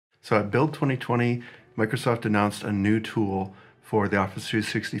So at Build 2020, Microsoft announced a new tool for the Office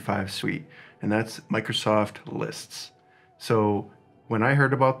 365 suite, and that's Microsoft Lists. So when I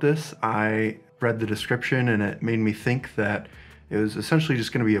heard about this, I read the description and it made me think that it was essentially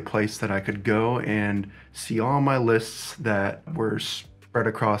just going to be a place that I could go and see all my lists that were spread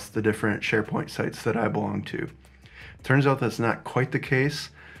across the different SharePoint sites that I belong to. Turns out that's not quite the case.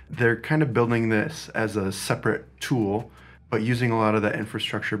 They're kind of building this as a separate tool, but using a lot of that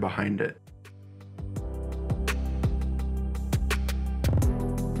infrastructure behind it.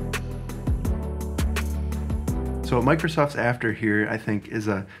 So what Microsoft's after here, I think, is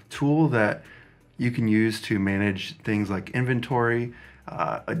a tool that you can use to manage things like inventory,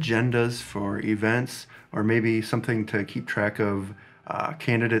 agendas for events, or maybe something to keep track of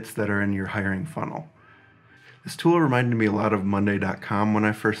candidates that are in your hiring funnel. This tool reminded me a lot of Monday.com when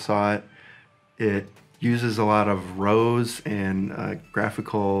I first saw it. It uses a lot of rows and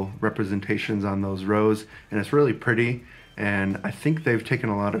graphical representations on those rows, and it's really pretty. And I think they've taken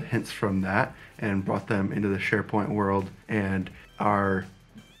a lot of hints from that and brought them into the SharePoint world and are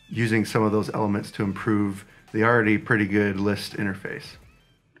using some of those elements to improve the already pretty good list interface.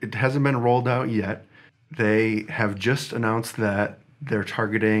 It hasn't been rolled out yet. They have just announced that they're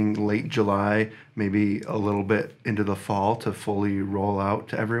targeting late July, maybe a little bit into the fall, to fully roll out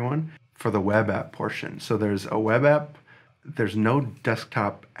to everyone for the web app portion. So there's a web app, there's no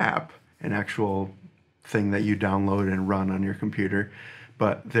desktop app, an actual thing that you download and run on your computer,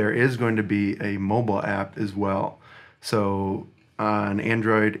 but there is going to be a mobile app as well. So on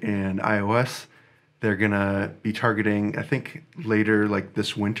Android and iOS, they're gonna be targeting, I think later, like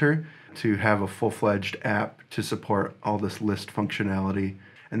this winter, to have a full-fledged app to support all this list functionality.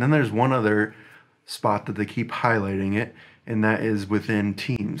 And then there's one other spot that they keep highlighting it, and that is within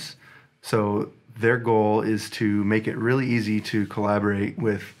Teams. So their goal is to make it really easy to collaborate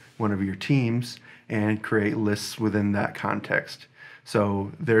with one of your teams and create lists within that context.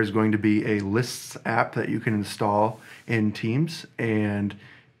 So there's going to be a lists app that you can install in Teams, and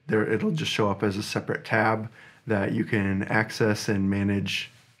it'll just show up as a separate tab that you can access and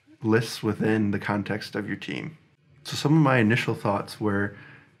manage lists within the context of your team. So some of my initial thoughts were,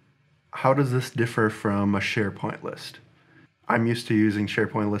 how does this differ from a SharePoint list? I'm used to using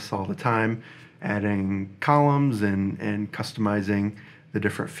SharePoint lists all the time, adding columns and customizing the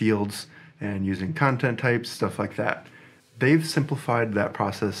different fields and using content types, stuff like that. They've simplified that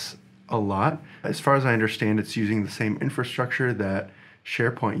process a lot. As far as I understand, it's using the same infrastructure that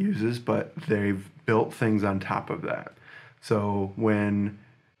SharePoint uses, but they've built things on top of that. So when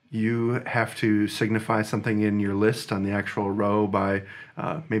you have to signify something in your list on the actual row by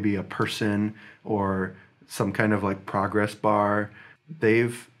maybe a person or some kind of like progress bar,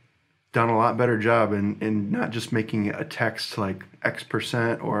 they've done a lot better job in not just making it a text like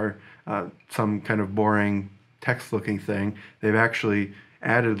X% or some kind of boring text looking thing. They've actually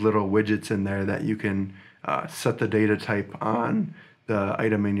added little widgets in there that you can set the data type on the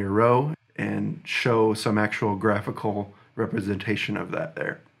item in your row and show some actual graphical representation of that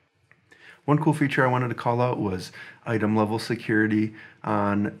there. One cool feature I wanted to call out was item level security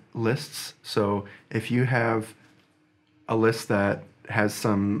on lists. So if you have a list that has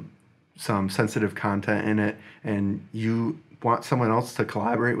some sensitive content in it and you want someone else to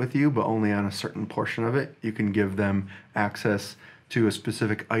collaborate with you, but only on a certain portion of it, you can give them access to a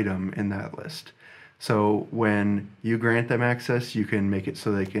specific item in that list. So when you grant them access, you can make it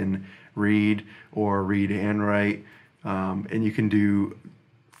so they can read or read and write, and you can do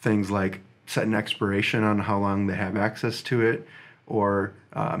things like set an expiration on how long they have access to it, or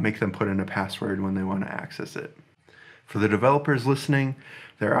make them put in a password when they want to access it. For the developers listening,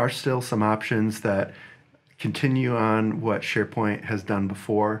 there are still some options that continue on what SharePoint has done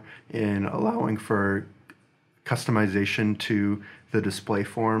before in allowing for customization to the display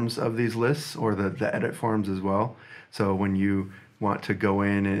forms of these lists, or the edit forms as well. So when you want to go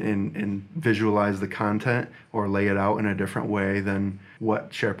in and visualize the content or lay it out in a different way than what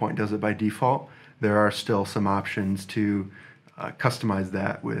SharePoint does it by default, there are still some options to customize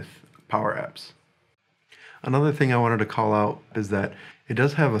that with Power Apps. Another thing I wanted to call out is that it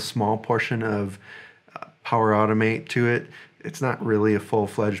does have a small portion of Power Automate to it. It's not really a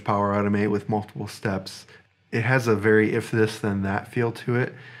full-fledged Power Automate with multiple steps. It has a very if this then that feel to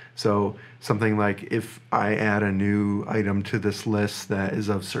it. So something like, if I add a new item to this list that is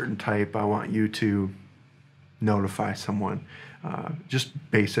of certain type, I want you to notify someone. Just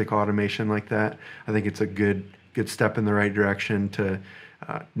basic automation like that. I think it's a good step in the right direction to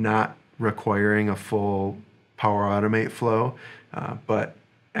not requiring a full Power Automate flow, but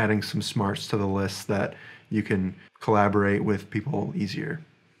adding some smarts to the list that you can collaborate with people easier.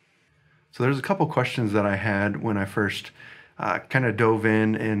 So there's a couple questions that I had when I first kind of dove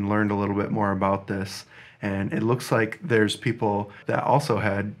in and learned a little bit more about this. And it looks like there's people that also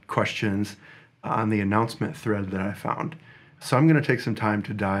had questions on the announcement thread that I found. So I'm going to take some time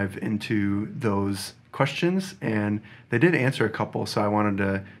to dive into those questions, and they did answer a couple, so I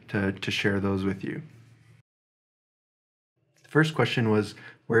wanted to share those with you. The first question was,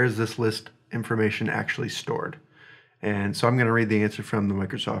 where is this list information actually stored? And so I'm going to read the answer from the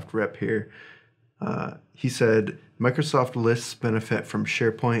Microsoft rep here. He said, Microsoft lists benefit from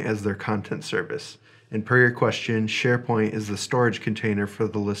SharePoint as their content service. And per your question, SharePoint is the storage container for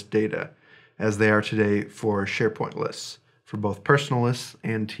the list data, as they are today for SharePoint lists, for both personal lists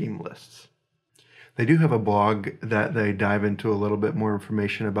and team lists. They do have a blog that they dive into a little bit more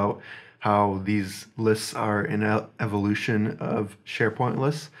information about how these lists are an evolution of SharePoint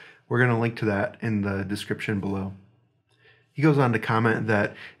lists. We're going to link to that in the description below. He goes on to comment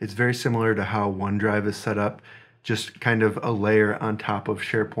that it's very similar to how OneDrive is set up, just kind of a layer on top of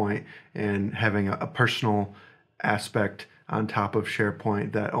SharePoint and having a personal aspect on top of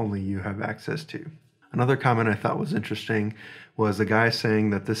SharePoint that only you have access to. Another comment I thought was interesting was a guy saying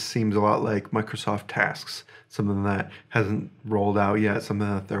that this seems a lot like Microsoft Tasks, something that hasn't rolled out yet, something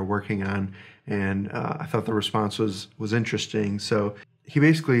that they're working on, and I thought the response was interesting. So he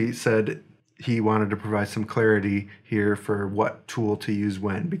basically said he wanted to provide some clarity here for what tool to use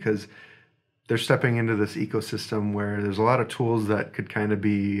when, because they're stepping into this ecosystem where there's a lot of tools that could kind of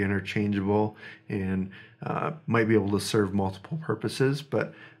be interchangeable and might be able to serve multiple purposes,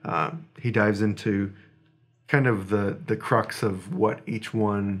 but he dives into kind of the crux of what each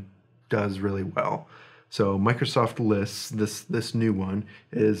one does really well. So Microsoft Lists, this new one,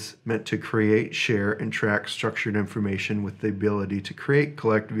 is meant to create, share, and track structured information with the ability to create,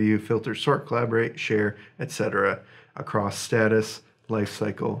 collect, view, filter, sort, collaborate, share, etc. across status,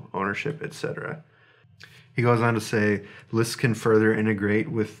 lifecycle, ownership, etc. He goes on to say, lists can further integrate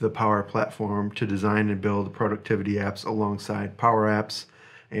with the Power Platform to design and build productivity apps alongside Power Apps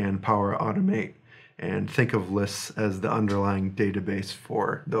and Power Automate, and think of lists as the underlying database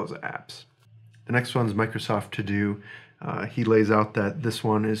for those apps. The next one's Microsoft To Do. He lays out that this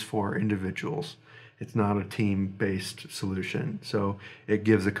one is for individuals. It's not a team-based solution. So it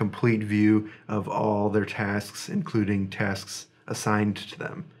gives a complete view of all their tasks, including tasks assigned to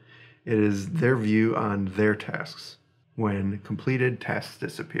them. It is their view on their tasks. When completed, tasks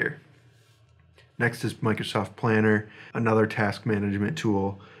disappear. Next is Microsoft Planner, another task management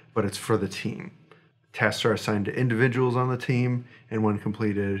tool, but it's for the team. Tasks are assigned to individuals on the team, and when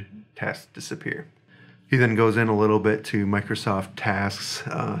completed, tasks disappear. He then goes in a little bit to Microsoft Tasks,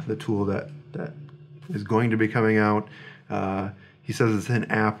 the tool that is going to be coming out. He says it's an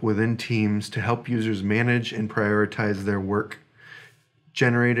app within Teams to help users manage and prioritize their work.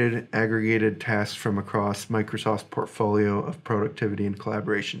 Generated, aggregated tasks from across Microsoft's portfolio of productivity and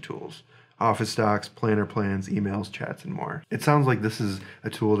collaboration tools. Office docs, planner plans, emails, chats, and more. It sounds like this is a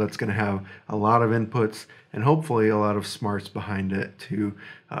tool that's going to have a lot of inputs and hopefully a lot of smarts behind it to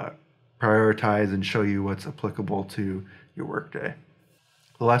prioritize and show you what's applicable to your workday.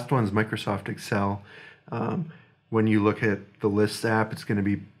 The last one is Microsoft Excel. When you look at the Lists app, it's going to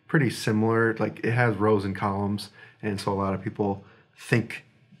be pretty similar. Like, it has rows and columns, and so a lot of people think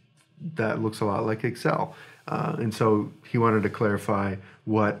that looks a lot like Excel. And so he wanted to clarify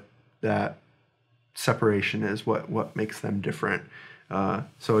what that separation is, what makes them different.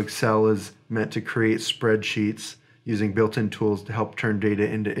 So Excel is meant to create spreadsheets using built-in tools to help turn data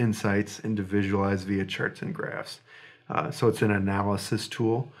into insights and to visualize via charts and graphs. So it's an analysis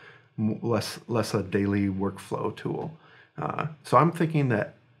tool, less a daily workflow tool. So I'm thinking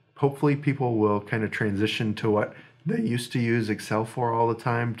that hopefully people will kind of transition to what they used to use Excel for all the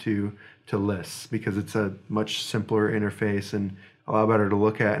time to lists, because it's a much simpler interface and a lot better to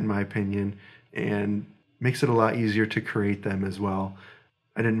look at, in my opinion, and makes it a lot easier to create them as well.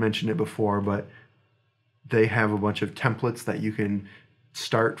 I didn't mention it before, but they have a bunch of templates that you can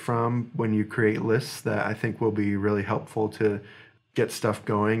start from when you create lists that I think will be really helpful to get stuff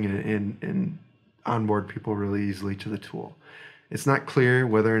going and onboard people really easily to the tool. It's not clear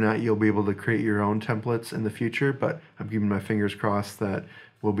whether or not you'll be able to create your own templates in the future, but I'm keeping my fingers crossed that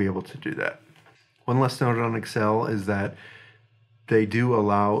we'll be able to do that. One last note on Excel is that they do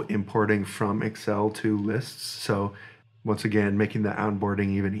allow importing from Excel to lists. So once again, making the onboarding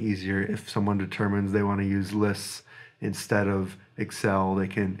even easier. If someone determines they want to use lists instead of Excel, they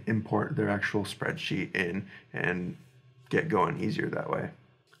can import their actual spreadsheet in and get going easier that way.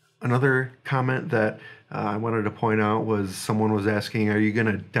 Another comment that I wanted to point out was someone was asking, are you going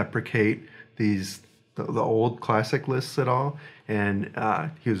to deprecate these the old classic lists at all. And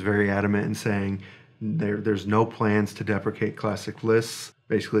he was very adamant in saying there's no plans to deprecate classic lists,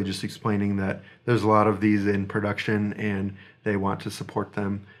 basically just explaining that there's a lot of these in production and they want to support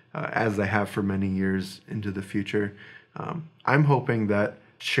them as they have for many years into the future. I'm hoping that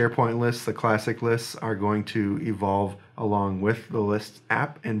SharePoint lists, the classic lists, are going to evolve along with the Lists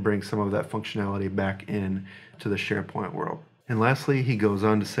app and bring some of that functionality back in to the SharePoint world. And lastly, he goes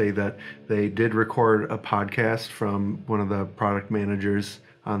on to say that they did record a podcast from one of the product managers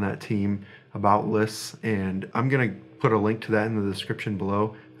on that team about lists, and I'm going to put a link to that in the description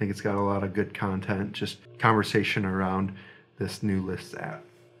below. I think it's got a lot of good content, just conversation around this new Lists app.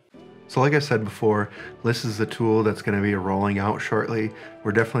 So like I said before, Lists is a tool that's going to be rolling out shortly.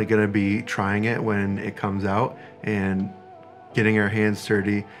 We're definitely going to be trying it when it comes out and getting our hands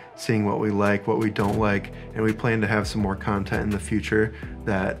dirty, seeing what we like, what we don't like, and we plan to have some more content in the future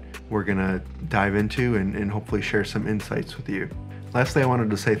that we're going to dive into and hopefully share some insights with you. Lastly, I wanted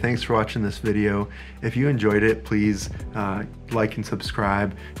to say thanks for watching this video. If you enjoyed it, please like and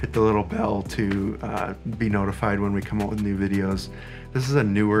subscribe, hit the little bell to be notified when we come out with new videos. This is a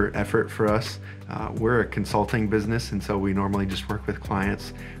newer effort for us. We're a consulting business, and so we normally just work with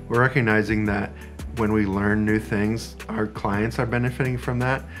clients. We're recognizing that when we learn new things, our clients are benefiting from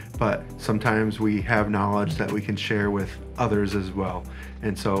that, but sometimes we have knowledge that we can share with others as well.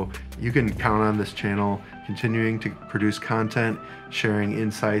 And so you can count on this channel continuing to produce content, sharing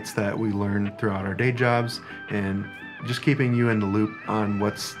insights that we learn throughout our day jobs, and just keeping you in the loop on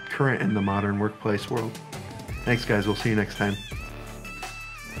what's current in the modern workplace world. Thanks guys, we'll see you next time.